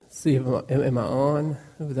See, am I on?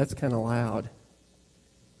 Oh, that's kind of loud.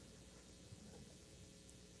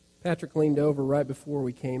 Patrick leaned over right before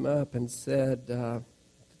we came up and said,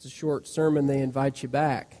 it's a short sermon, they invite you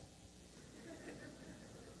back.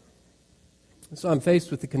 So I'm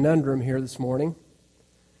faced with the conundrum here this morning.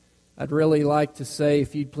 I'd really like to say,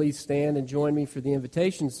 if you'd please stand and join me for the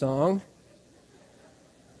invitation song.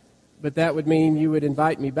 But that would mean you would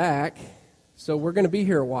invite me back. So we're going to be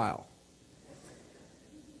here a while.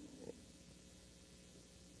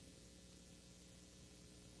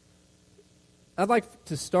 I'd like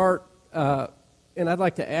to start, and I'd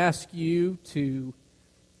like to ask you to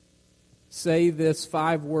say this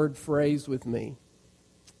 5-word phrase with me.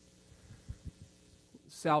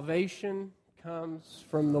 Salvation comes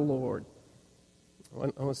from the Lord. I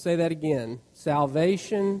want to say that again.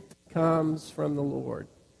 Salvation comes from the Lord.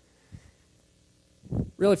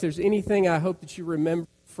 Really, if there's anything I hope that you remember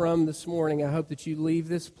from this morning, I hope that you leave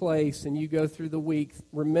this place and you go through the week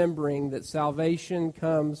remembering that salvation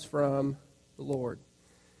comes from the Lord.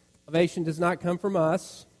 Salvation does not come from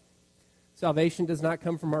us. Salvation does not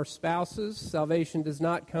come from our spouses. Salvation does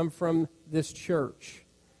not come from this church.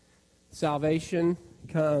 Salvation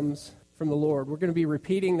comes from the Lord. We're going to be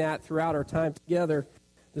repeating that throughout our time together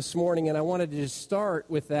this morning, and I wanted to just start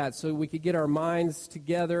with that so we could get our minds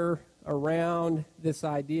together around this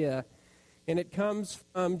idea. And it comes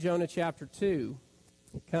from Jonah chapter 2.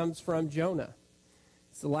 It comes from Jonah.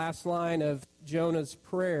 It's the last line of Jonah's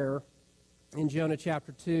prayer in Jonah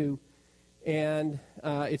chapter 2. And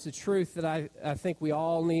it's a truth that I think we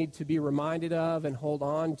all need to be reminded of and hold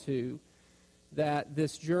on to, that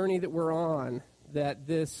this journey that we're on, that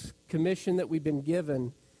this commission that we've been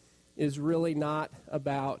given is really not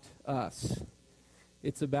about us.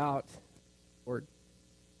 It's about the Lord.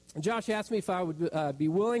 Josh asked me if I would be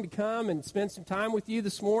willing to come and spend some time with you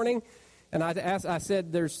this morning. And I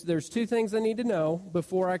said, there's 2 things I need to know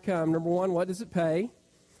before I come. Number 1, what does it pay?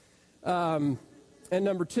 And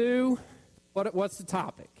number 2, what's the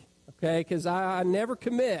topic? Okay, because I never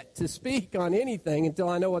commit to speak on anything until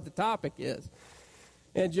I know what the topic is.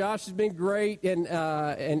 And Josh has been great, and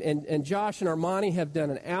Josh and Armani have done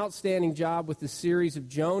an outstanding job with the series of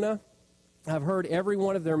Jonah. I've heard every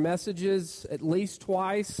one of their messages at least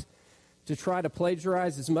twice to try to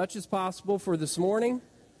plagiarize as much as possible for this morning.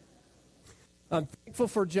 I'm thankful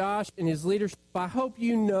for Josh and his leadership. I hope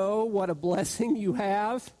you know what a blessing you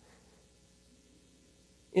have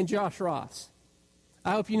in Josh Ross.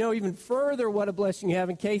 I hope you know even further what a blessing you have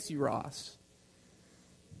in Casey Ross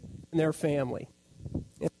and their family.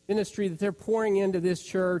 And the ministry that they're pouring into this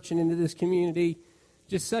church and into this community,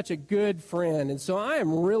 just such a good friend. And so I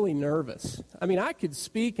am really nervous. I mean, I could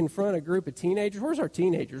speak in front of a group of teenagers. Where's our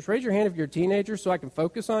teenagers? Raise your hand if you're a teenager so I can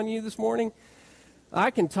focus on you this morning.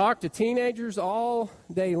 I can talk to teenagers all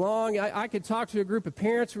day long. I could talk to a group of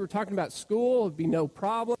parents who are talking about school. It would be no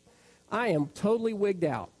problem. I am totally wigged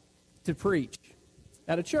out to preach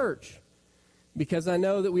at a church because I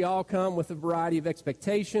know that we all come with a variety of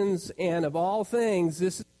expectations, and of all things,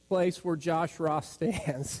 this is the place where Josh Ross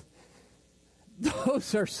stands.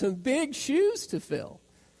 Those are some big shoes to fill.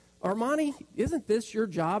 Armani, isn't this your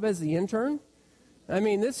job as the intern? I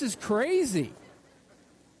mean, this is crazy.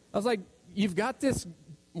 I was like, you've got this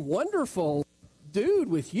wonderful dude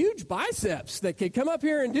with huge biceps that could come up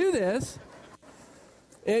here and do this,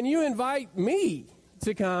 and you invite me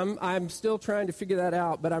to come. I'm still trying to figure that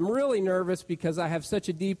out, but I'm really nervous because I have such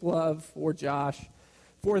a deep love for Josh,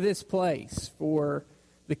 for this place, for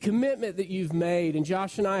the commitment that you've made. And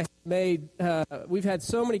Josh and I have made, we've had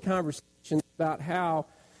so many conversations about how,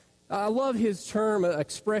 I love his term,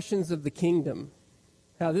 expressions of the kingdom.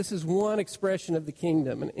 How this is one expression of the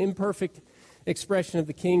kingdom, an imperfect expression of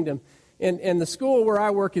the kingdom. And the school where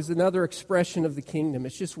I work is another expression of the kingdom.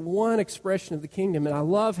 It's just one expression of the kingdom. And I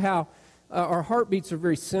love how our heartbeats are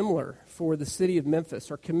very similar for the city of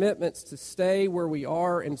Memphis. Our commitments to stay where we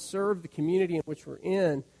are and serve the community in which we're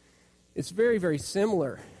in, it's very, very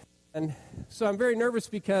similar. And so I'm very nervous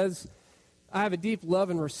because I have a deep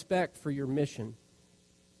love and respect for your mission,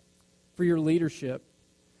 for your leadership,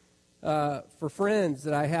 for friends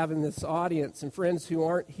that I have in this audience and friends who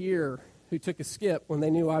aren't here, who took a skip when they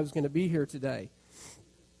knew I was going to be here today.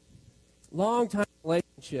 Long-time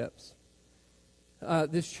relationships.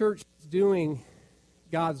 This church is doing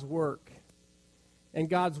God's work, and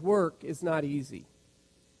God's work is not easy.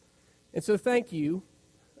 And so thank you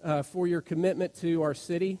for your commitment to our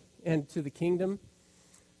city and to the kingdom.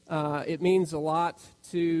 It means a lot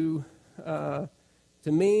to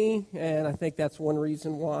me, and I think that's one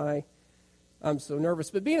reason why I'm so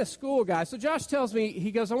nervous. But being a school guy, so Josh tells me,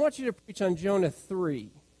 he goes, I want you to preach on Jonah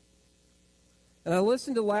 3. And I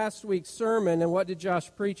listened to last week's sermon, and what did Josh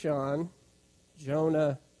preach on?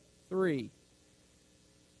 Jonah 3.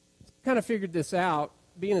 Kind of figured this out.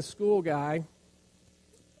 Being a school guy,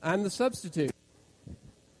 I'm the substitute.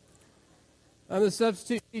 I'm the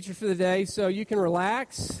substitute teacher for the day, so you can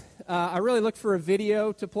relax. I really looked for a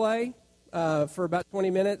video to play for about 20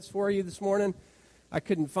 minutes for you this morning. I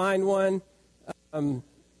couldn't find one.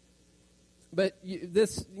 But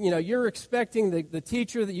you're expecting the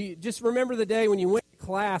teacher that you just remember the day when you went to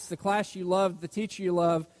class, the class you loved, the teacher you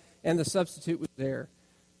loved, and the substitute was there.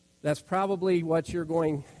 That's probably what you're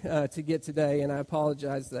going to get today, and I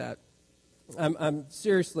apologize that. I'm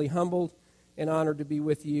seriously humbled and honored to be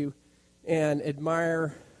with you and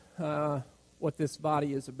admire what this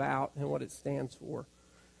body is about and what it stands for.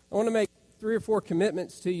 I want to make 3 or 4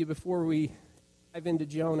 commitments to you before we dive into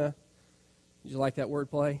Jonah. Did you like that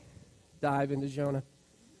wordplay? Dive into Jonah.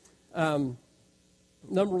 Number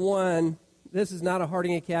 1, this is not a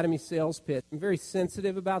Harding Academy sales pitch. I'm very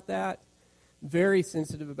sensitive about that. Very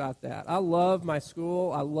sensitive about that. I love my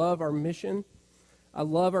school. I love our mission. I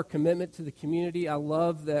love our commitment to the community. I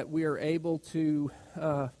love that we are able to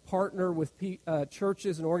partner with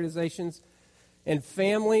churches and organizations and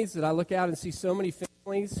families, that I look out and see so many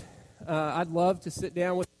families. I'd love to sit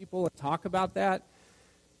down with people and talk about that.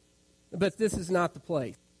 But this is not the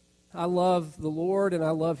place. I love the Lord, and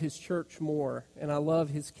I love His church more, and I love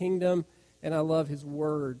His kingdom, and I love His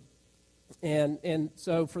word. And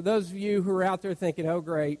so for those of you who are out there thinking, oh,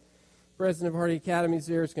 great, President of Harding Academy is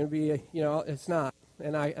there, it's going to be, it's not.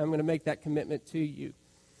 And I'm going to make that commitment to you.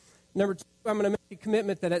 Number 2, I'm going to make a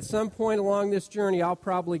commitment that at some point along this journey, I'll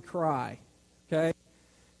probably cry, okay?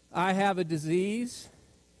 I have a disease.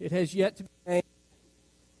 It has yet to be named.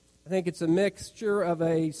 I think it's a mixture of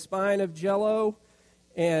a spine of Jell-O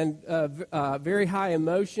and very high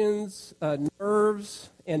emotions, nerves,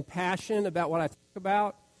 and passion about what I talk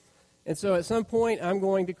about. And so at some point, I'm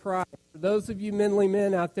going to cry. For those of you manly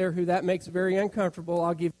men out there who that makes very uncomfortable,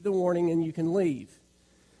 I'll give you the warning and you can leave.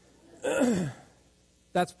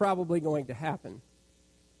 That's probably going to happen.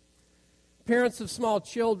 Parents of small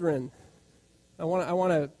children, I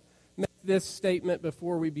want to make this statement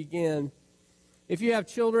before we begin. If you have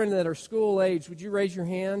children that are school age, would you raise your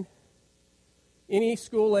hand? Any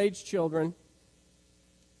school age children?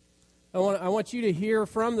 I want you to hear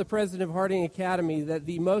from the president of Harding Academy that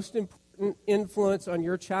the most important influence on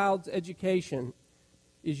your child's education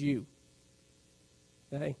is you.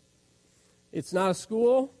 Okay? It's not a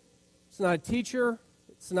school. It's not a teacher.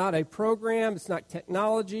 It's not a program. It's not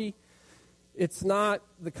technology. It's not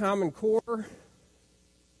the Common Core.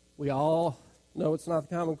 We all know it's not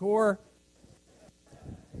the Common Core.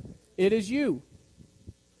 It is you.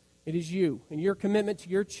 It is you. And your commitment to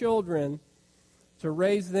your children to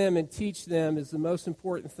raise them and teach them is the most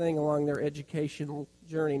important thing along their educational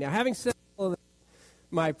journey. Now, having said all of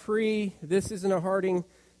that, this isn't a Harding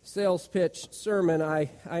sales pitch sermon, I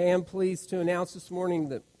am pleased to announce this morning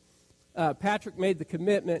that Patrick made the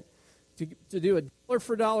commitment to do a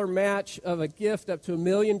dollar-for-dollar match of a gift up to $1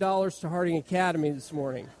 million to Harding Academy this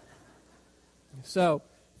morning. So,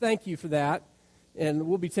 thank you for that. And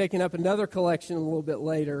we'll be taking up another collection a little bit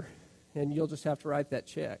later, and you'll just have to write that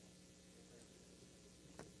check.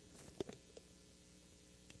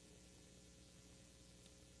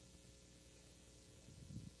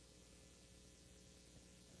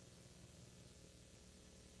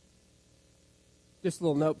 Just a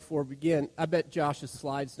little note before we begin. I bet Josh's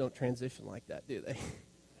slides don't transition like that, do they?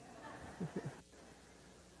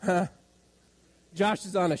 Huh? Josh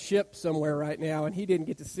is on a ship somewhere right now, and he didn't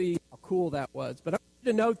get to see how cool that was. But I want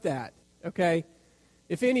you to note that, okay?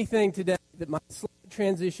 If anything today, that my slide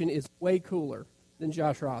transition is way cooler than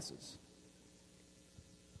Josh Ross's.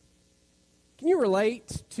 Can you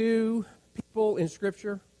relate to people in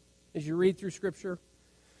Scripture as you read through Scripture?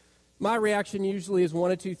 My reaction usually is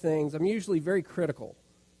one of 2 things. I'm usually very critical.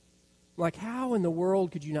 I'm like, how in the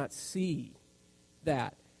world could you not see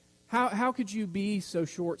that? How could you be so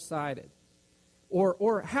short-sighted?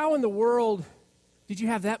 Or how in the world did you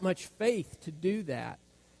have that much faith to do that?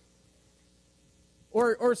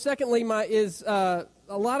 Or secondly, a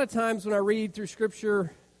lot of times when I read through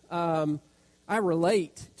Scripture, I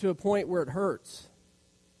relate to a point where it hurts.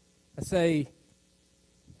 I say,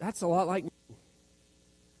 that's a lot like me.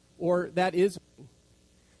 Or that is me.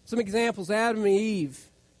 Some examples, Adam and Eve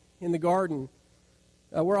in the garden.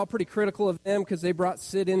 We're all pretty critical of them because they brought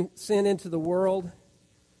sin into the world.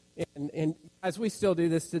 And guys, we still do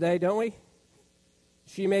this today, don't we?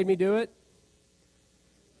 She made me do it.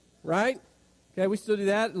 Right? Okay, we still do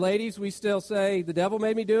that. Ladies, we still say, the devil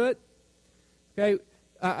made me do it. Okay,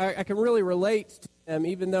 I can really relate to them,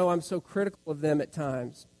 even though I'm so critical of them at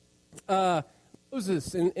times.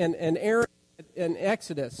 Moses and Aaron in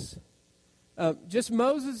Exodus. Just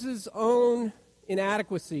Moses' own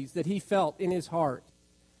inadequacies that he felt in his heart.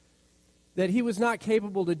 That he was not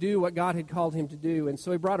capable to do what God had called him to do. And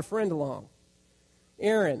so he brought a friend along,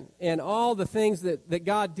 Aaron, and all the things that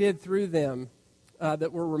God did through them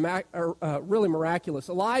that were really miraculous.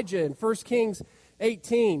 Elijah in 1 Kings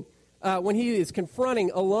 18, when he is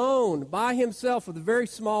confronting alone, by himself, with a very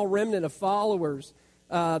small remnant of followers,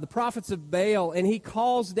 the prophets of Baal, and he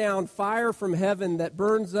calls down fire from heaven that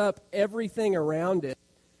burns up everything around it.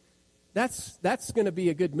 That's going to be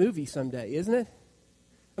a good movie someday, isn't it?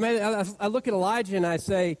 I mean, I look at Elijah and I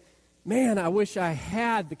say, man, I wish I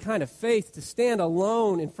had the kind of faith to stand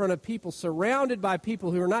alone in front of people, surrounded by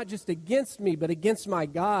people who are not just against me, but against my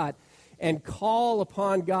God, and call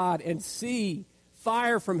upon God and see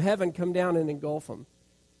fire from heaven come down and engulf them.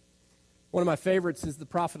 One of my favorites is the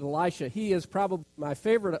prophet Elisha. He is probably my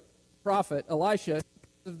favorite prophet, Elisha.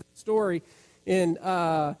 The story in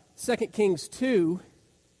 2 Kings 2.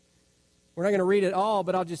 We're not going to read it all,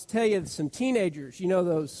 but I'll just tell you some teenagers. You know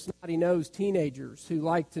those snotty-nosed teenagers who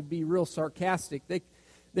like to be real sarcastic.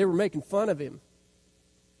 They were making fun of him.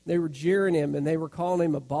 They were jeering him, and they were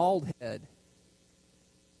calling him a bald head.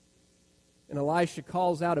 And Elisha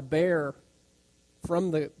calls out a bear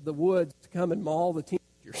from the woods to come and maul the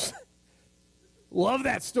teenagers. Love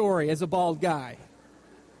that story as a bald guy.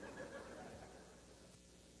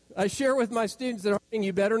 I share with my students that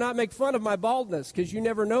you better not make fun of my baldness because you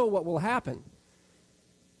never know what will happen.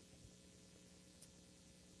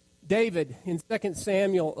 David in 2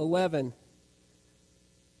 Samuel 11.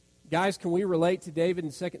 Guys, can we relate to David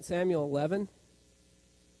in 2 Samuel 11?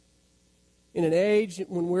 In an age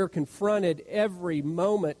when we're confronted every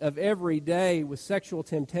moment of every day with sexual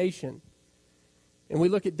temptation, and we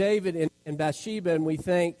look at David and Bathsheba and we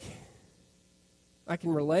think, I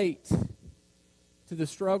can relate to the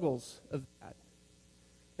struggles of that.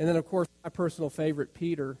 And then, of course, my personal favorite,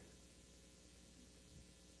 Peter.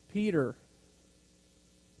 Peter,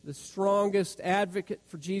 the strongest advocate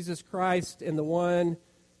for Jesus Christ and the one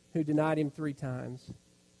who denied him 3 times.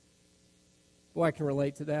 Boy, I can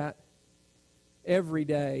relate to that every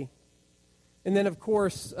day. And then, of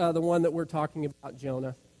course, the one that we're talking about,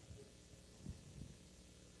 Jonah.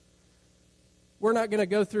 We're not going to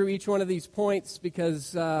go through each one of these points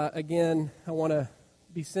because, again, I want to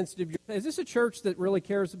be sensitive. Is this a church that really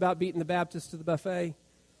cares about beating the Baptists to the buffet?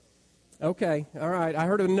 Okay, all right. I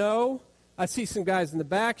heard a no. I see some guys in the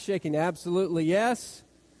back shaking absolutely yes.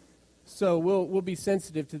 So we'll be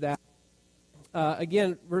sensitive to that.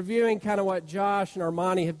 Again, reviewing kind of what Josh and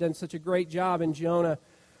Armani have done such a great job in Jonah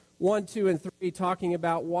 1, 2, and 3, talking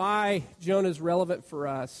about why Jonah is relevant for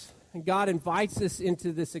us. And God invites us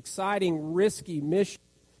into this exciting, risky mission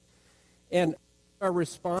and our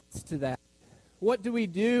response to that. What do we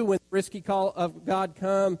do when the risky call of God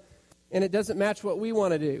come and it doesn't match what we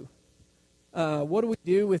want to do? What do we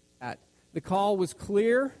do with that? The call was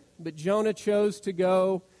clear, but Jonah chose to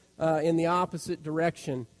go in the opposite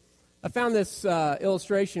direction. I found this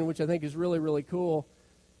illustration, which I think is really, really cool.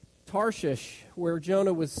 Tarshish, where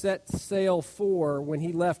Jonah was set to sail for when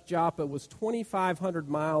he left Joppa, was 2,500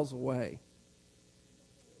 miles away.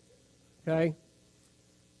 Okay?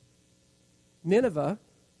 Nineveh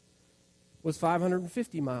was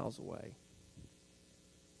 550 miles away.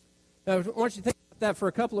 Now, I want you to think about that for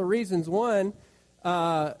a couple of reasons. One,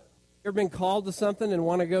 ever been called to something and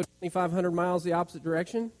want to go 2,500 miles the opposite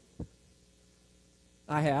direction?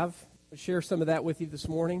 I have. I'll share some of that with you this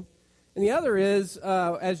morning. And the other is,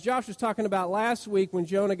 as Josh was talking about last week, when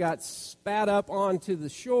Jonah got spat up onto the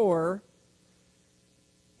shore,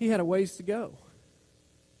 he had a ways to go.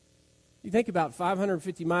 You think about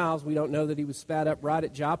 550 miles, we don't know that he was spat up right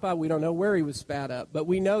at Joppa. We don't know where he was spat up, but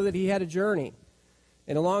we know that he had a journey.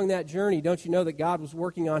 And along that journey, don't you know that God was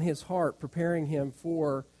working on his heart, preparing him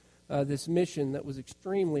for this mission that was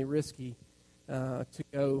extremely risky to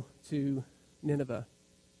go to Nineveh.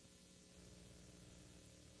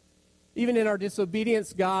 Even in our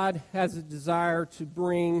disobedience, God has a desire to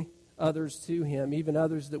bring others to him, even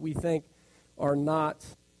others that we think are not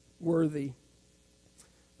worthy.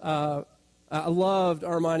 I loved,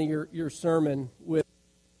 Armani, your sermon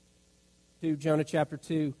to Jonah chapter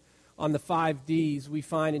 2 on the 5 Ds. We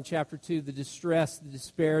find in chapter 2 the distress, the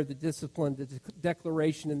despair, the discipline, the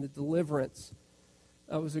declaration, and the deliverance.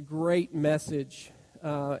 It was a great message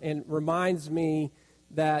and reminds me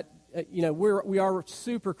that we are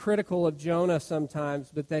super critical of Jonah sometimes,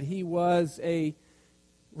 but that he was a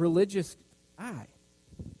religious guy.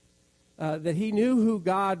 That he knew who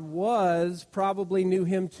God was, probably knew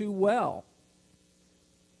him too well.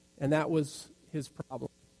 And that was his problem.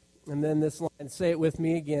 And then this line, say it with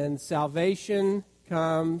me again, salvation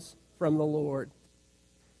comes from the Lord.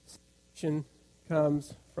 Salvation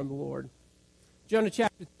comes from the Lord. Jonah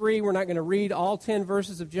chapter 3, we're not going to read all 10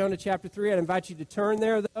 verses of Jonah chapter 3. I'd invite you to turn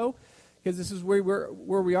there, though, because this is where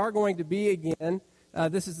we are going to be again.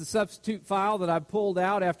 This is the substitute file that I pulled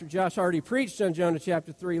out after Josh already preached on Jonah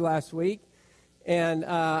chapter 3 last week. And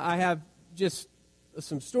I have just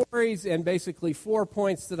some stories and basically 4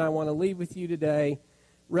 points that I want to leave with you today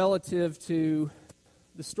relative to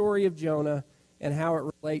the story of Jonah and how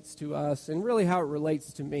it relates to us and really how it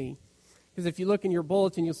relates to me. Because if you look in your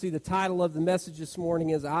bulletin, you'll see the title of the message this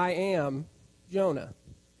morning is I Am Jonah.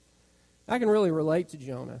 I can really relate to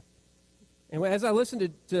Jonah. And as I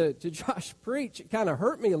listened to Josh preach, it kind of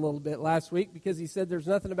hurt me a little bit last week because he said there's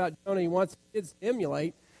nothing about Jonah he wants kids to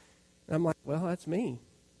emulate. And I'm like, well, that's me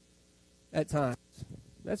at times.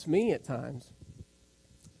 That's me at times.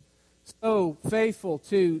 So faithful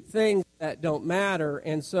to things that don't matter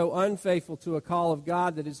and so unfaithful to a call of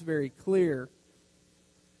God that is very clear.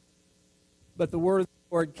 But the word of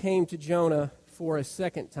the Lord came to Jonah for a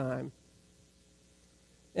second time.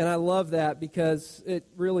 And I love that because it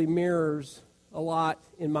really mirrors a lot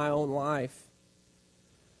in my own life.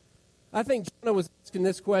 I think Jonah was asking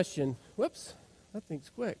this question. Whoops, that thing's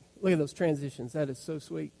quick. Look at those transitions. That is so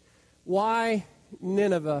sweet. Why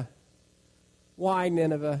Nineveh? Why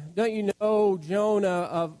Nineveh? Don't you know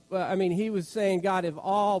Jonah he was saying, God, of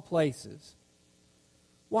all places.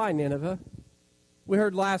 Why Nineveh? We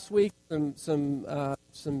heard last week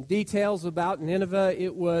some details about Nineveh.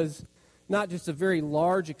 It was not just a very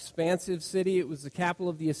large, expansive city. It was the capital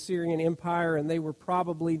of the Assyrian Empire, and they were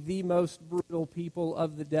probably the most brutal people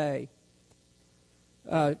of the day.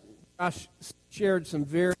 Josh shared some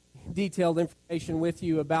very detailed information with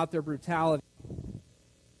you about their brutality,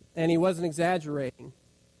 and he wasn't exaggerating.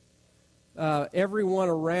 Everyone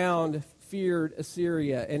around feared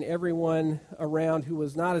Assyria, and everyone around who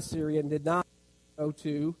was not Assyrian did not go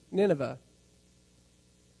to Nineveh.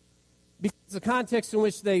 Because the context in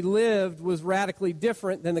which they lived was radically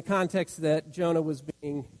different than the context that Jonah was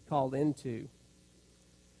being called into.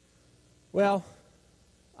 Well,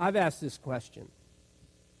 I've asked this question.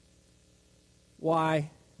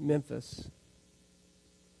 Why Memphis?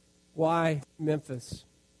 Why Memphis?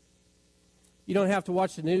 You don't have to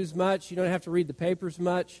watch the news much. You don't have to read the papers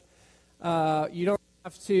much. You don't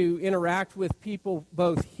have to interact with people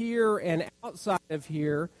both here and outside of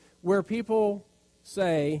here where people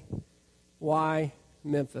say, why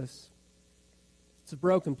Memphis? It's a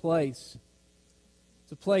broken place.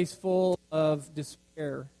 It's a place full of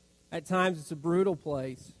despair. At times it's a brutal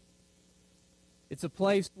place. It's a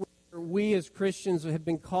place where we as Christians have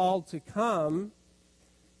been called to come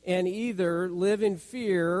and either live in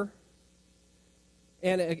fear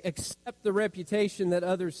and accept the reputation that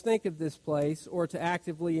others think of this place, or to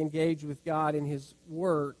actively engage with God in His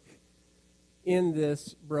work in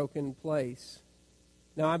this broken place.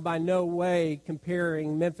 Now, I'm by no way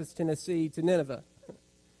comparing Memphis, Tennessee to Nineveh.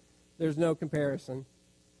 There's no comparison.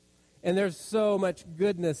 And there's so much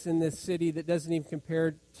goodness in this city that doesn't even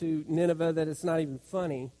compare to Nineveh that it's not even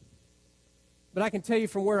funny. But I can tell you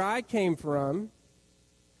from where I came from,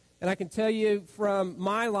 and I can tell you from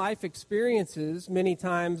my life experiences, many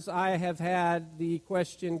times I have had the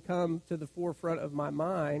question come to the forefront of my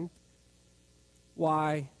mind,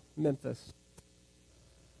 why Memphis?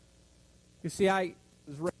 You see, I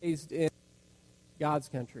was raised in God's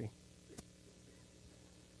country.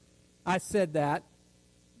 I said that,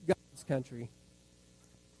 God's country.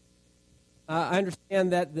 I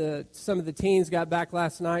understand that some of the teens got back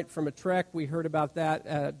last night from a trek. We heard about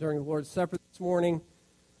that during the Lord's Supper this morning.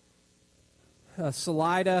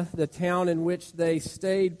 Salida, the town in which they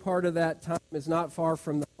stayed part of that time, is not far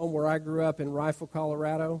from the home where I grew up in Rifle,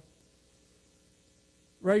 Colorado.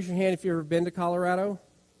 Raise your hand if you've ever been to Colorado.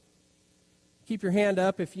 Keep your hand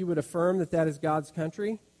up if you would affirm that that is God's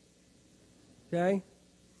country. Okay?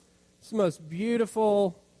 It's the most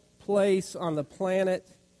beautiful place on the planet,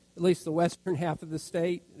 at least the western half of the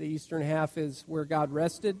state. The eastern half is where God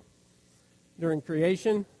rested during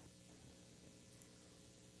creation.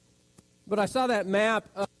 But I saw that map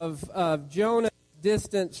of Jonah's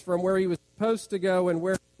distance from where he was supposed to go and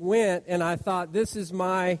where he went, and I thought, this is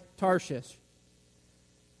my Tarshish.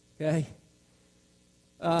 Okay?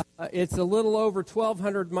 It's a little over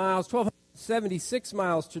 1,200 miles, 1,276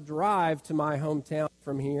 miles to drive to my hometown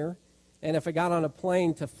from here. And if I got on a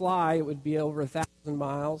plane to fly, it would be over 1,000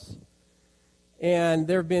 miles. And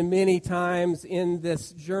there have been many times in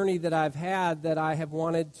this journey that I've had that I have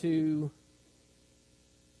wanted to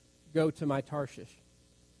go to my Tarshish.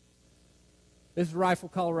 This is Rifle,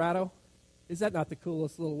 Colorado. Is that not the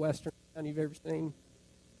coolest little western town you've ever seen?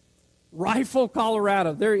 Rifle,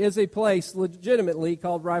 Colorado. There is a place legitimately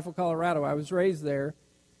called Rifle, Colorado. I was raised there.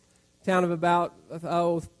 Town of about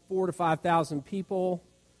 4,000 to 5,000 people,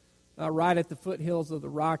 right at the foothills of the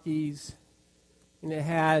Rockies. And it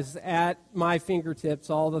has at my fingertips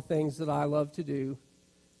all the things that I love to do: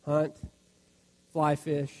 hunt, fly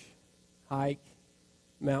fish, hike,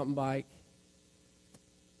 mountain bike.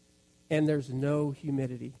 And there's no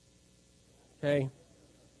humidity. Okay?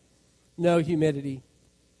 No humidity.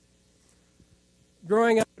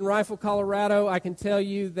 Growing up in Rifle, Colorado, I can tell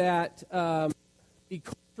you that the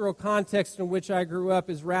cultural context in which I grew up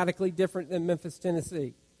is radically different than Memphis,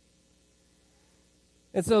 Tennessee.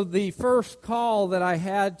 And so the first call that I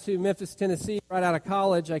had to Memphis, Tennessee, right out of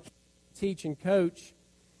college, I came to teach and coach,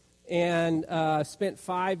 and spent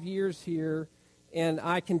 5 years here. And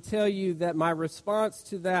I can tell you that my response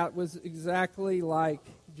to that was exactly like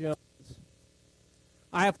Jones.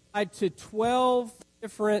 I applied to 12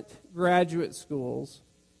 different graduate schools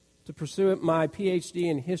to pursue my PhD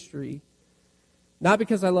in history, not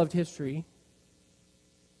because I loved history,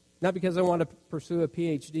 not because I wanted to pursue a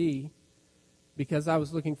PhD, because I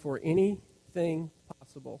was looking for anything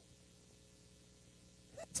possible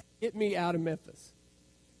to get me out of Memphis.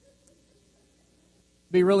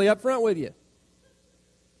 Be really upfront with you.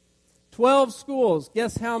 12 schools.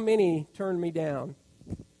 Guess how many turned me down?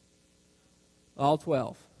 All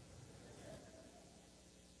 12.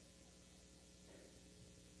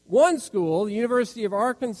 One school, the University of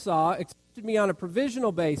Arkansas, accepted me on a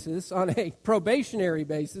provisional basis, on a probationary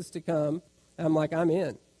basis to come. I'm like, I'm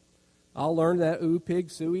in. I'll learn that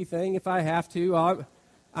pig suey thing if I have to.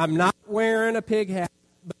 I'm not wearing a pig hat,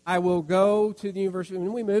 but I will go to the university.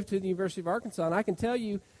 When we moved to the University of Arkansas, and I can tell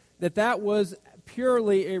you that that was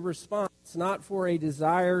purely a response, not for a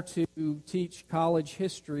desire to teach college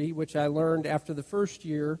history, which I learned after the first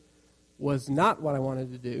year was not what I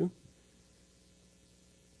wanted to do.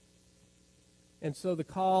 And so the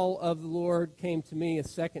call of the Lord came to me a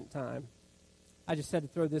second time. I just had to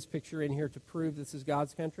throw this picture in here to prove this is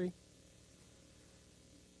God's country.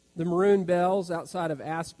 The Maroon Bells outside of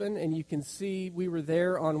Aspen, and you can see we were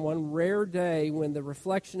there on one rare day when the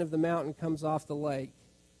reflection of the mountain comes off the lake.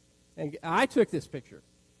 And I took this picture.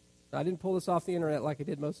 I didn't pull this off the internet like I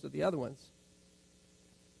did most of the other ones.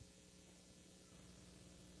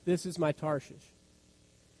 This is my Tarshish.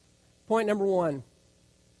 Point number one.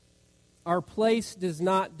 Our place does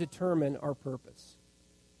not determine our purpose.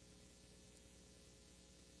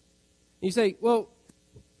 You say, well,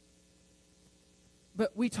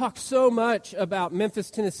 but we talk so much about Memphis,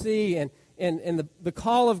 Tennessee, and the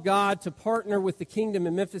call of God to partner with the kingdom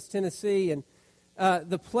in Memphis, Tennessee. And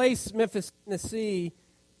the place, Memphis, Tennessee,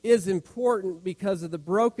 is important because of the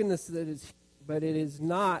brokenness that is here, but it is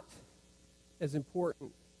not as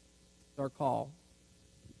important as our call.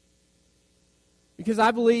 Because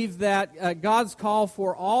I believe that God's call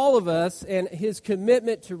for all of us and His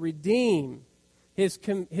commitment to redeem, His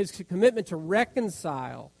commitment to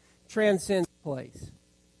reconcile, transcends place.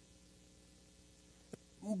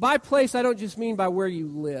 By place, I don't just mean by where you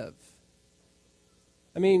live.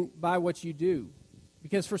 I mean by what you do.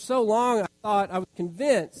 Because for so long, I was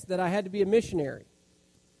convinced that I had to be a missionary.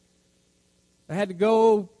 I had to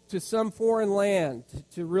go to some foreign land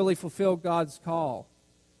to really fulfill God's call.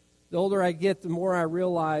 The older I get, the more I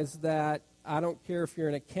realize that I don't care if you're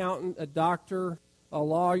an accountant, a doctor, a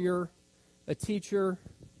lawyer, a teacher,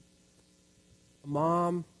 a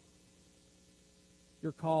mom,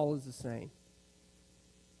 your call is the same.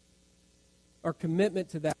 Our commitment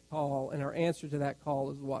to that call and our answer to that call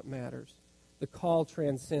is what matters. The call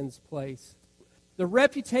transcends place. The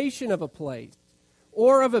reputation of a place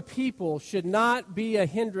or of a people should not be a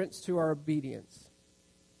hindrance to our obedience.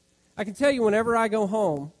 I can tell you whenever I go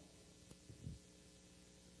home,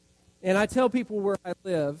 and I tell people where I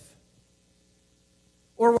live,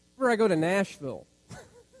 or whenever I go to Nashville,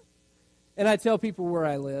 and I tell people where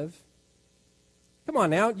I live, come on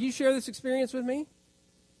now, you share this experience with me?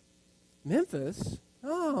 Memphis?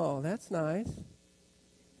 Oh, that's nice.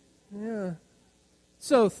 Yeah.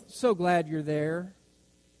 So glad you're there.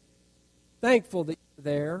 Thankful that you're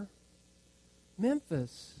there.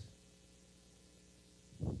 Memphis.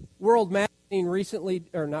 World Magazine recently,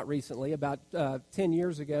 or not recently, about 10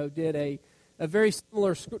 years ago, did a very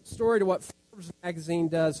similar story to what Forbes Magazine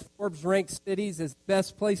does. Forbes ranks cities as the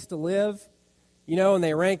best place to live, and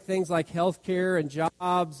they rank things like healthcare and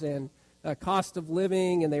jobs and cost of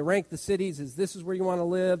living, and they rank the cities as this is where you want to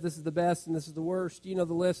live, this is the best, and this is the worst. You know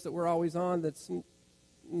the list that we're always on that's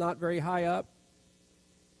not very high up?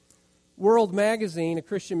 World Magazine, a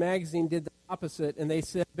Christian magazine, did the opposite, and they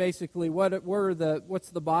said basically, what's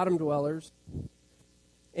the bottom dwellers?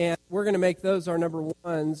 And we're going to make those our number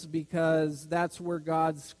ones because that's where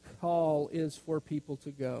God's call is for people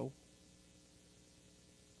to go.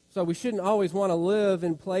 So we shouldn't always want to live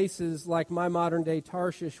in places like my modern-day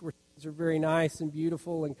Tarshish where things are very nice and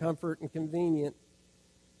beautiful and comfort and convenient.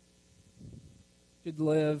 We should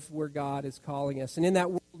live where God is calling us. And in that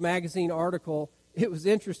World Magazine article, it was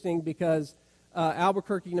interesting because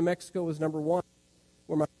Albuquerque, New Mexico was number one,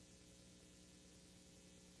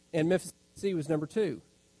 and Memphis, Tennessee was number two,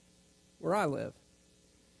 where I live.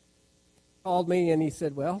 He called me and he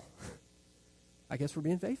said, well, I guess we're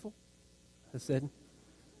being faithful. I said,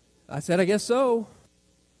 I guess so.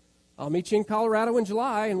 I'll meet you in Colorado in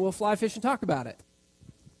July and we'll fly fish and talk about it.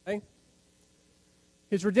 Okay?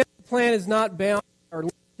 His redemptive plan is not bound by our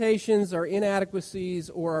limitations, our inadequacies,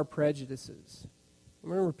 or our prejudices. I'm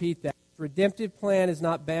going to repeat that. His redemptive plan is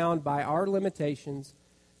not bound by our limitations,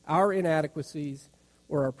 our inadequacies,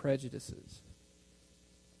 or our prejudices.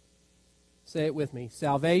 Say it with me.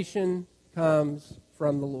 Salvation comes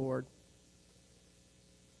from the Lord.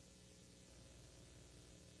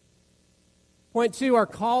 Point 2, our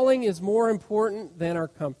calling is more important than our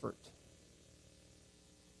comfort.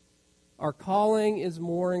 Our calling is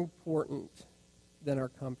more important than our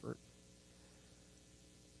comfort.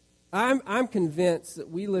 I'm convinced that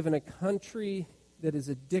we live in a country that is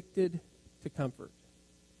addicted to comfort.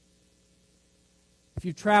 If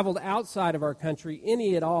you've traveled outside of our country,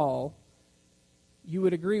 any at all, you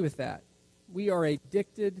would agree with that. We are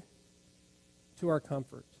addicted to our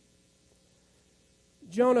comfort.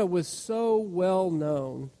 Jonah was so well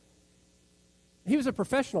known. He was a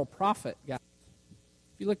professional prophet, guys.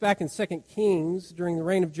 If you look back in 2 Kings, during the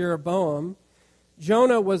reign of Jeroboam,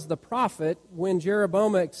 Jonah was the prophet when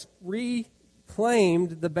Jeroboam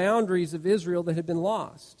reclaimed the boundaries of Israel that had been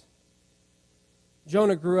lost.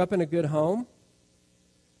 Jonah grew up in a good home.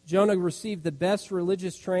 Jonah received the best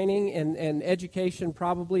religious training and education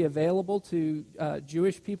probably available to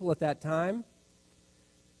Jewish people at that time.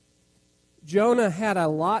 Jonah had a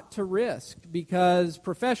lot to risk because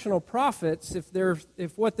professional prophets,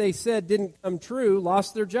 if what they said didn't come true,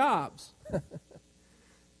 lost their jobs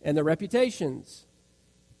and their reputations.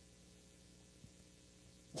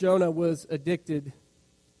 Jonah was addicted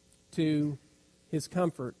to his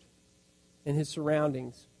comfort and his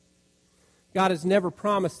surroundings. God has never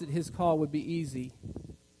promised that his call would be easy.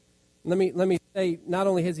 Let me say, not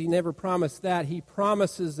only has he never promised that, he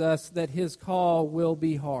promises us that his call will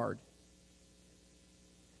be hard.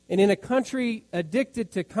 And in a country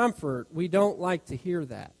addicted to comfort, we don't like to hear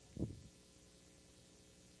that.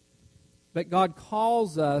 But God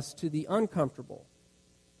calls us to the uncomfortable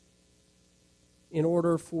in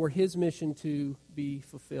order for his mission to be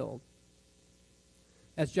fulfilled.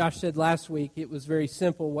 As Josh said last week, it was very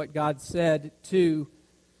simple what God said to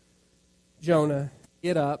Jonah: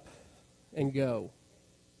 get up and go.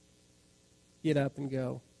 Get up and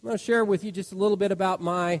go. I'm going to share with you just a little bit about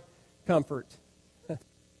my comfort.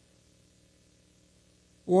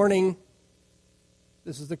 Warning,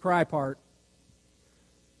 this is the cry part.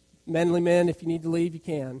 Manly men, if you need to leave, you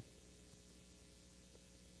can.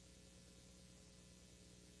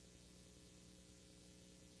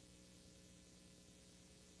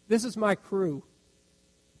 This is my crew.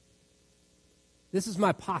 This is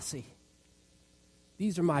my posse.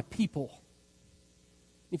 These are my people.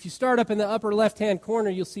 If you start up in the upper left-hand corner,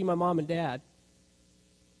 you'll see my mom and dad.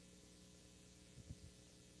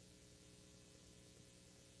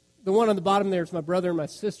 The one on the bottom there is my brother and my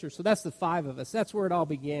sister, so that's the 5 of us. That's where it all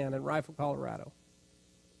began, in Rifle, Colorado.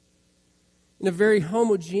 In a very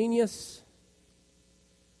homogeneous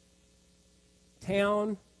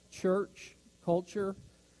town, church, culture,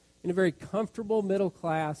 in a very comfortable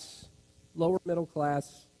middle-class, lower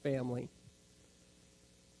middle-class family.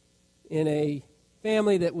 In a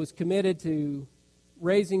family that was committed to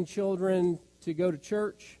raising children to go to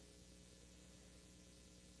church,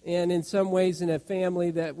 and in some ways in a family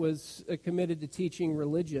that was committed to teaching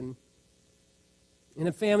religion, in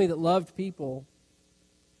a family that loved people.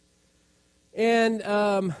 And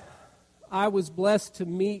I was blessed to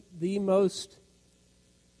meet the most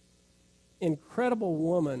incredible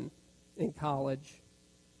woman in college,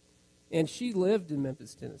 and she lived in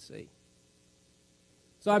Memphis, Tennessee.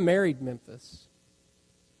 So I married Memphis.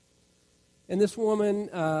 And this woman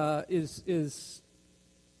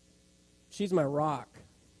she's my rock.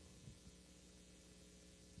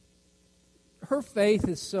 Her faith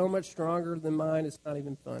is so much stronger than mine, it's not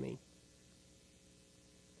even funny.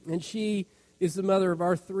 And she is the mother of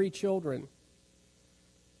our 3 children.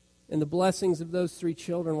 And the blessings of those 3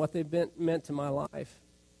 children, what they've meant to my life.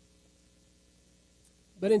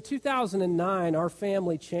 But in 2009, our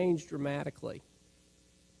family changed dramatically.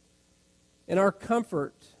 And our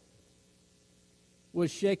comfort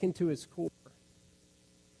was shaken to its core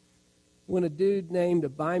when a dude named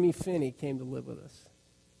Abimey Finney came to live with us.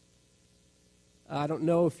 I don't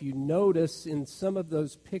know if you notice in some of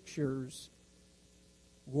those pictures,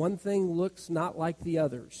 one thing looks not like the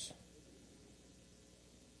others.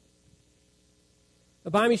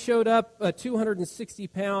 Abimey showed up a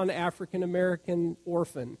 260-pound African-American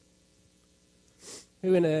orphan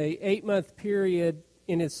who in an 8-month period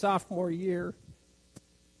in his sophomore year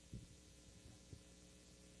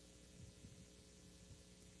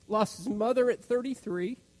lost his mother at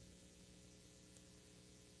 33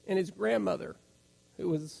 and his grandmother, who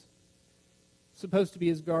was supposed to be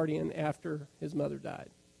his guardian after his mother died.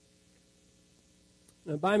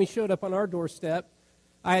 When Abimey showed up on our doorstep,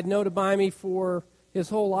 I had known Abimey for his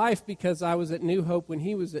whole life because I was at New Hope when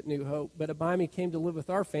he was at New Hope, but Abimey came to live with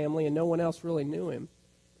our family and no one else really knew him.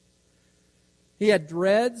 He had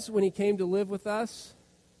dreads when he came to live with us.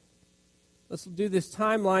 Let's do this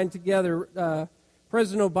timeline together.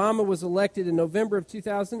 President Obama was elected in November of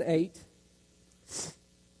 2008.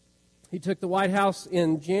 He took the White House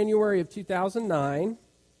in January of 2009,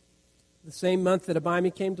 the same month that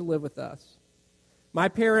Abimey came to live with us. My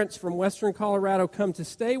parents from Western Colorado come to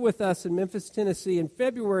stay with us in Memphis, Tennessee in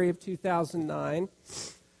February of 2009.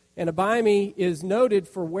 And Abimey is noted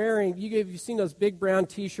for wearing, you've seen those big brown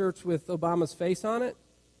T-shirts with Obama's face on it?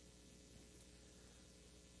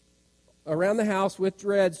 Around the house with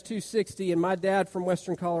dreads, 260, and my dad from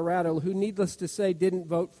Western Colorado, who, needless to say, didn't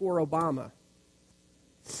vote for Obama.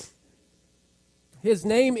 His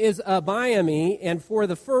name is Abimey, and for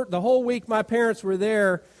the whole week my parents were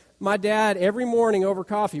there, my dad, every morning over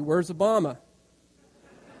coffee, "Where's Obama?"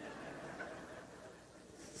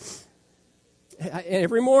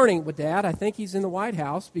 Every morning, "Well, Dad, I think he's in the White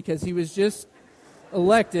House because he was just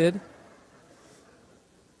elected."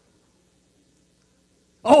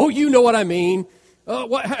 "Oh, you know what I mean.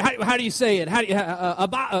 How do you say it?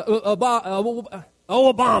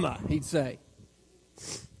 Obama," he'd say.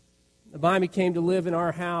 Abimey came to live in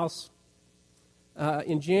our house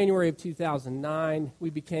in January of 2009. We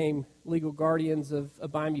became legal guardians of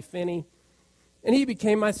Abimey Finney, and he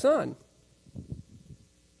became my son.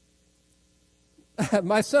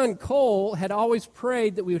 My son Cole had always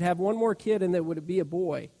prayed that we would have one more kid and that it would be a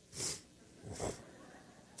boy.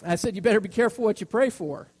 I said, "You better be careful what you pray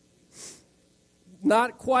for."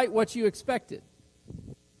 Not quite what you expected.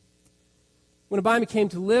 When Abimey came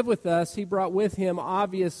to live with us, he brought with him,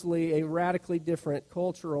 obviously, a radically different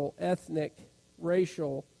cultural, ethnic,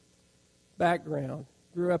 racial background.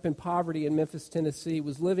 Grew up in poverty in Memphis, Tennessee.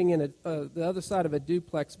 Was living in the other side of a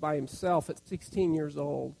duplex by himself at 16 years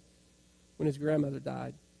old when his grandmother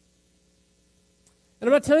died. And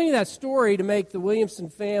I'm not telling you that story to make the Williamson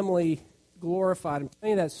family glorified. I'm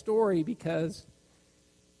telling you that story because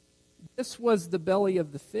this was the belly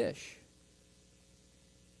of the fish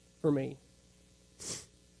for me.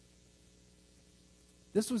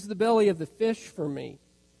 This was the belly of the fish for me.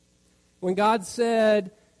 When God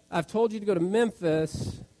said, "I've told you to go to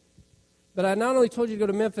Memphis, but I not only told you to go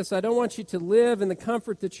to Memphis, I don't want you to live in the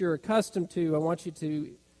comfort that you're accustomed to. I want you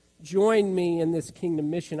to join me in this kingdom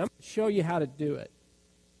mission. I'm going to show you how to do it."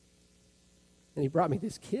 And he brought me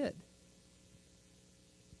this kid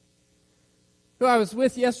who I was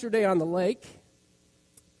with yesterday on the lake.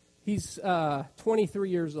 He's 23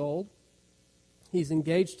 years old. He's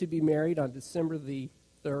engaged to be married on December the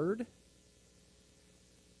 3rd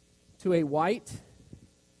to a white,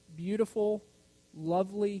 beautiful,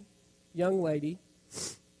 lovely young lady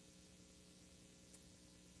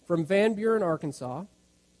from Van Buren, Arkansas,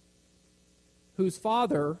 whose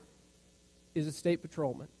father is a state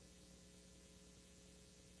patrolman.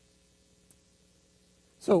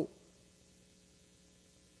 So,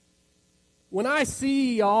 when I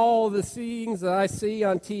see all the things that I see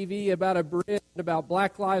on TV about a bridge, about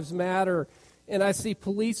Black Lives Matter, and I see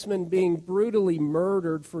policemen being brutally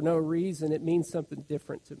murdered for no reason, it means something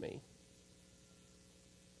different to me.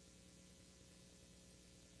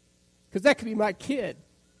 Because that could be my kid.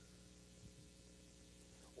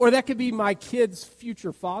 Or that could be my kid's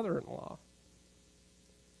future father-in-law.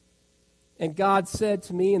 And God said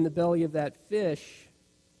to me in the belly of that fish,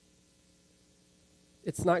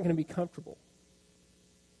 it's not going to be comfortable.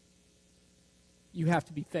 You have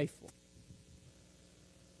to be faithful.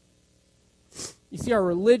 You see, our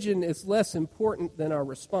religion is less important than our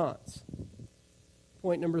response.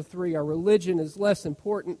 Point number 3, our religion is less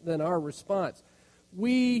important than our response.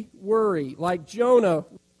 We worry, like Jonah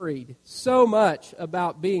worried, so much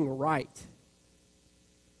about being right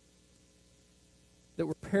that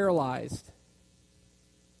we're paralyzed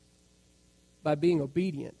by being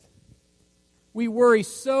obedient. We worry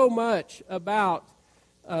so much about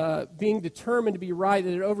being determined to be right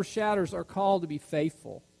that it overshadows our call to be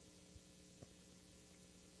faithful.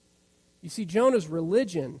 You see, Jonah's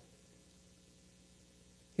religion,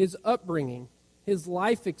 his upbringing, his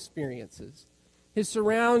life experiences, his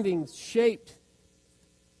surroundings shaped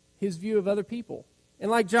his view of other people. And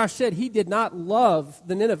like Josh said, he did not love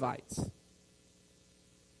the Ninevites.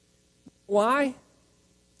 Why?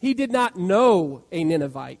 He did not know a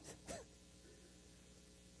Ninevite.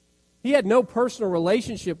 He had no personal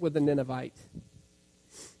relationship with the Ninevite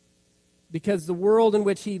because the world in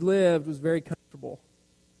which he lived was very comfortable,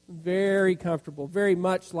 very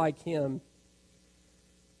much like him.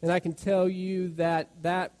 And I can tell you that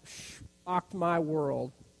shocked my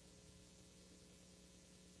world.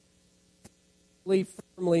 I believe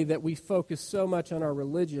firmly that we focus so much on our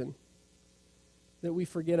religion that we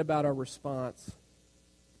forget about our response.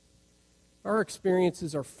 Our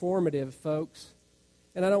experiences are formative, folks.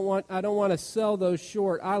 And I don't want to sell those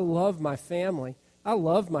short. I love my family. I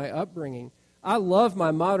love my upbringing. I love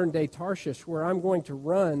my modern-day Tarshish, where I'm going to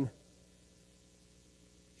run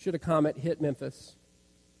should a comet hit Memphis.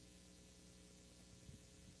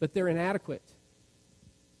 But they're inadequate.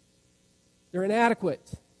 They're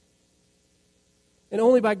inadequate. And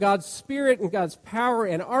only by God's Spirit and God's power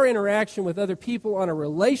and our interaction with other people on a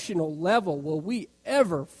relational level will we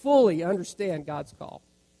ever fully understand God's call.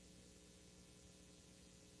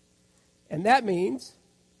 And that means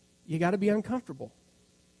you got to be uncomfortable.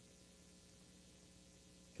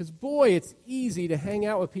 Because, boy, it's easy to hang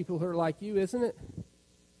out with people who are like you, isn't it?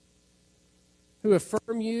 Who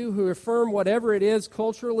affirm you, who affirm whatever it is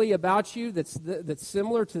culturally about you that's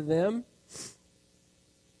similar to them.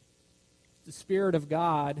 The Spirit of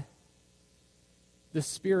God,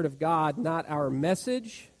 not our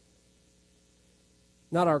message,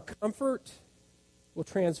 not our comfort, will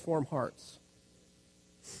transform hearts.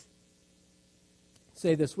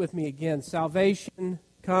 Say this with me again. Salvation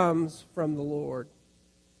comes from the Lord.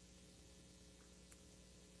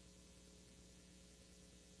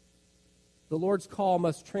 The Lord's call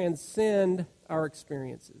must transcend our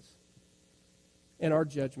experiences and our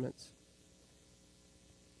judgments.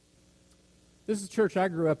 This is the church I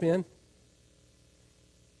grew up in.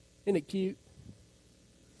 Isn't it cute?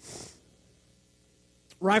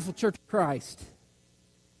 Rifle Church of Christ.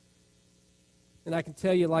 And I can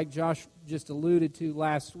tell you, like Josh just alluded to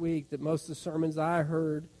last week, that most of the sermons I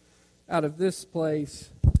heard out of this place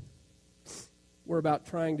were about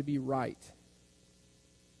trying to be right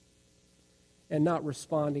and not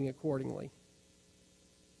responding accordingly.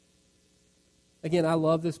 Again, I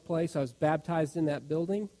love this place. I was baptized in that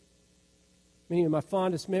building. Many of my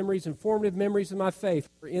fondest memories and formative memories of my faith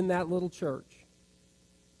were in that little church.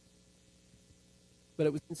 But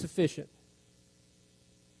it was insufficient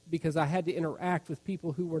because I had to interact with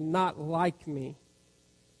people who were not like me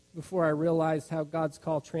before I realized how God's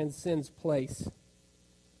call transcends place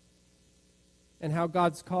and how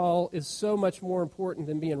God's call is so much more important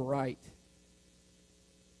than being right.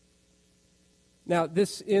 Now,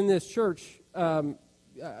 in this church,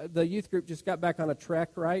 the youth group just got back on a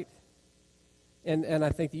trek, right? And I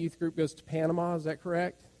think the youth group goes to Panama, is that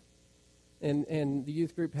correct? And the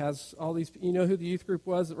youth group has all these, you know who the youth group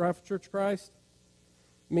was at Rifle Church of Christ?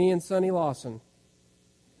 Me and Sonny Lawson.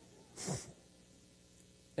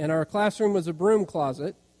 And our classroom was a broom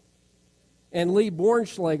closet, and Lee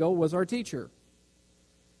Bornschlegel was our teacher.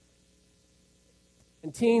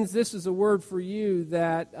 And teens, this is a word for you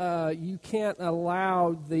that you can't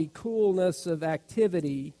allow the coolness of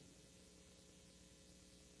activity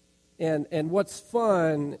and what's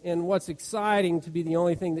fun and what's exciting to be the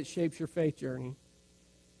only thing that shapes your faith journey.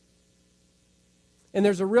 And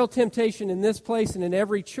there's a real temptation in this place and in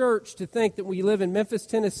every church to think that we live in Memphis,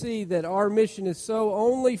 Tennessee, that our mission is so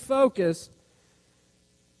only focused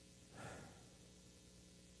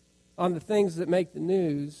on the things that make the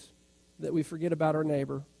news that we forget about our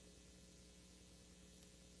neighbor. I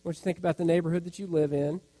want you to think about the neighborhood that you live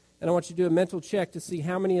in, and I want you to do a mental check to see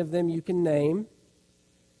how many of them you can name.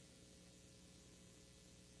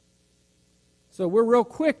 So we're real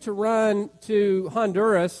quick to run to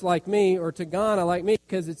Honduras like me or to Ghana like me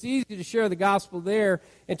because it's easy to share the gospel there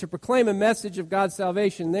and to proclaim a message of God's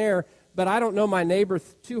salvation there, but I don't know my neighbor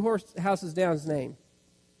 2 houses down's name.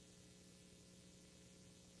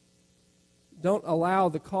 Don't allow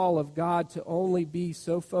the call of God to only be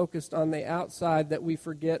so focused on the outside that we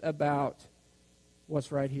forget about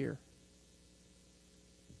what's right here.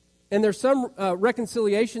 And there's some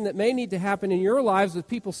reconciliation that may need to happen in your lives with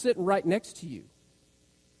people sitting right next to you.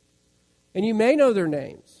 And you may know their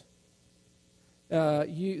names.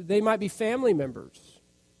 They might be family members.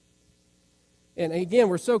 And again,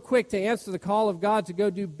 we're so quick to answer the call of God to go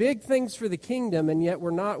do big things for the kingdom, and yet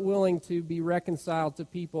we're not willing to be reconciled to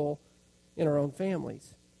people in our own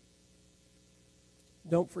families.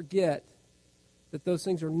 Don't forget that those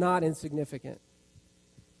things are not insignificant.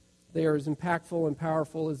 They are as impactful and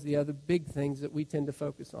powerful as the other big things that we tend to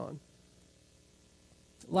focus on.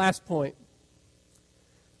 Last point.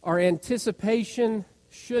 Our anticipation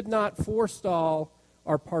should not forestall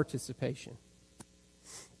our participation.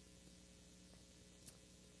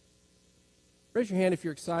 Raise your hand if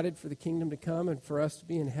you're excited for the kingdom to come and for us to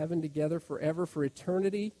be in heaven together forever, for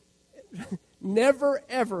eternity. Never,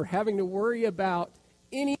 ever having to worry about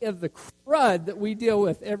any of the crud that we deal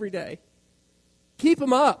with every day. Keep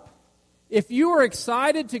them up. If you are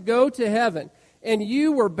excited to go to heaven and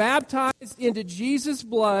you were baptized into Jesus'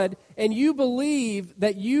 blood and you believe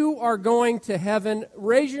that you are going to heaven,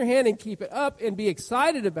 raise your hand and keep it up and be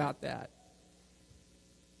excited about that.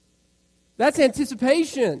 That's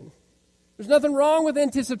anticipation. There's nothing wrong with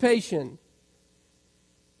anticipation.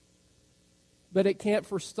 But it can't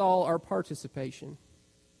forestall our participation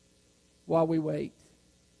while we wait.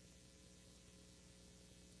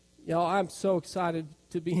 I'm so excited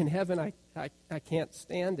to be in heaven, I can't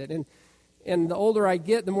stand it. And the older I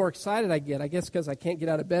get, the more excited I get. I guess because I can't get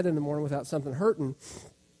out of bed in the morning without something hurting.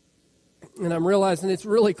 And I'm realizing it's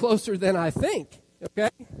really closer than I think, okay?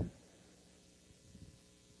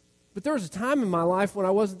 But there was a time in my life when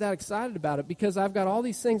I wasn't that excited about it because I've got all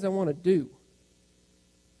these things I want to do.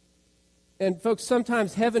 And folks,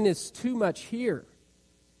 sometimes heaven is too much here.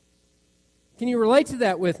 Can you relate to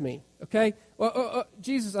that with me? Okay? Well,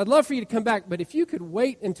 Jesus, I'd love for you to come back, but if you could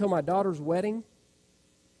wait until my daughter's wedding,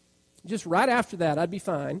 just right after that, I'd be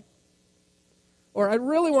fine. Or I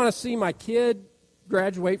really want to see my kid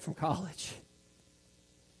graduate from college.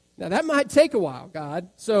 Now, that might take a while, God,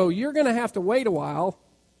 so you're going to have to wait a while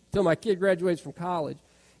until my kid graduates from college.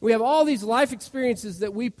 We have all these life experiences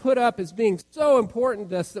that we put up as being so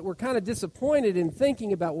important to us that we're kind of disappointed in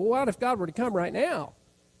thinking about, well, what if God were to come right now?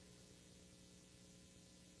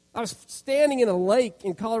 I was standing in a lake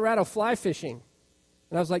in Colorado fly fishing,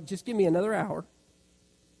 and I was like, just give me another hour,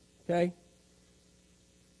 okay?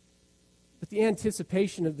 But the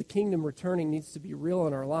anticipation of the kingdom returning needs to be real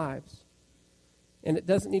in our lives, and it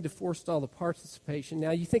doesn't need to forestall the participation.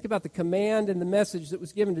 Now, you think about the command and the message that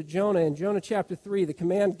was given to Jonah in Jonah chapter 3, the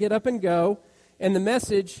command, get up and go, and the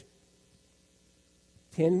message,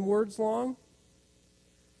 10 words long.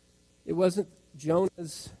 It wasn't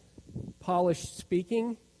Jonah's polished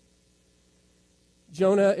speaking.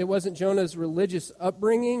 It wasn't Jonah's religious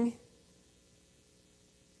upbringing.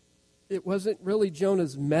 It wasn't really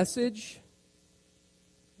Jonah's message.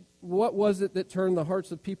 What was it that turned the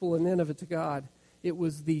hearts of people in Nineveh to God? It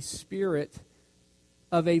was the Spirit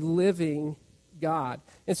of a living God.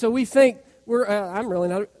 And so we think I'm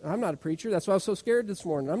not a preacher. That's why I was so scared this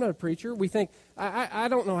morning. I'm not a preacher. We think, I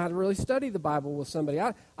don't know how to really study the Bible with somebody.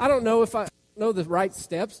 I don't know if I know the right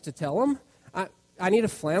steps to tell them. I need a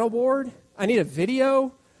flannel board. I need a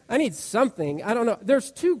video. I need something. I don't know.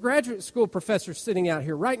 There's 2 graduate school professors sitting out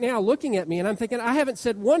here right now looking at me, and I'm thinking, I haven't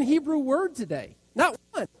said one Hebrew word today. Not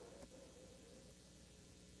one.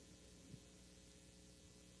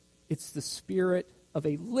 It's the Spirit of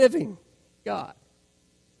a living God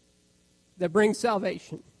that brings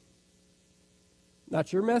salvation.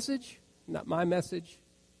 Not your message, not my message.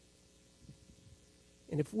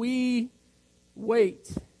 And if we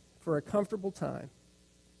wait for a comfortable time,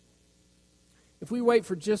 if we wait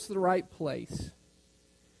for just the right place,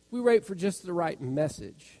 if we wait for just the right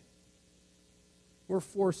message, we're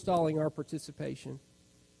forestalling our participation.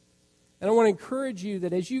 And I want to encourage you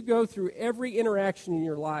that as you go through every interaction in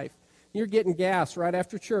your life, you're getting gas right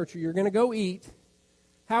after church, or you're going to go eat,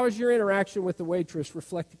 how does your interaction with the waitress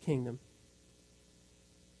reflect the kingdom?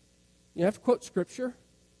 You don't have to quote Scripture.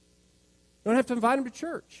 You don't have to invite them to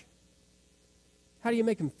church. How do you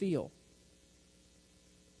make them feel?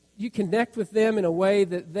 You connect with them in a way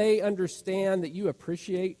that they understand that you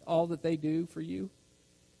appreciate all that they do for you.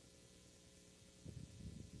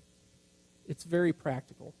 It's very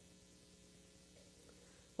practical.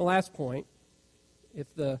 The last point, I'm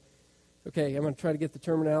going to try to get the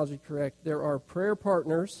terminology correct. There are prayer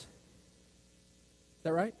partners, is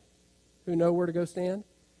that right? Who know where to go stand?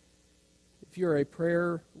 If you're a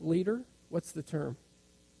prayer leader, what's the term?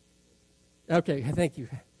 Okay, thank you.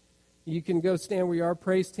 You can go stand where you are,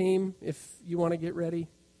 praise team, if you want to get ready.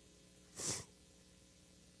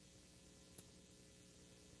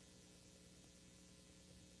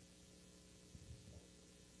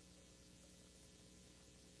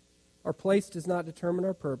 Our place does not determine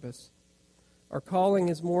our purpose. Our calling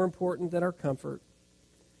is more important than our comfort.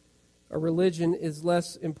 Our religion is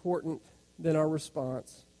less important than our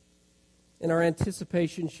response. And our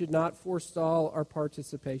anticipation should not forestall our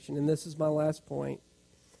participation. And this is my last point.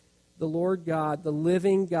 The Lord God, the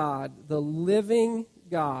living God,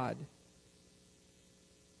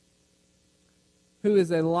 who is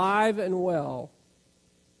alive and well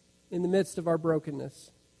in the midst of our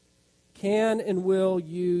brokenness, can and will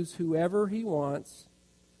use whoever He wants,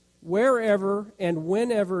 wherever and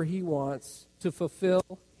whenever He wants, to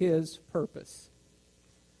fulfill His purpose.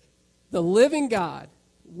 The living God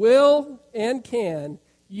will and can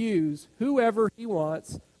use whoever He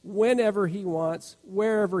wants, whenever He wants,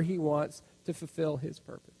 wherever He wants, to fulfill His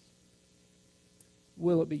purpose.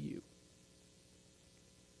 Will it be you?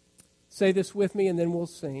 Say this with me and then we'll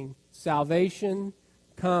sing. Salvation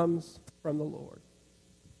comes from the Lord.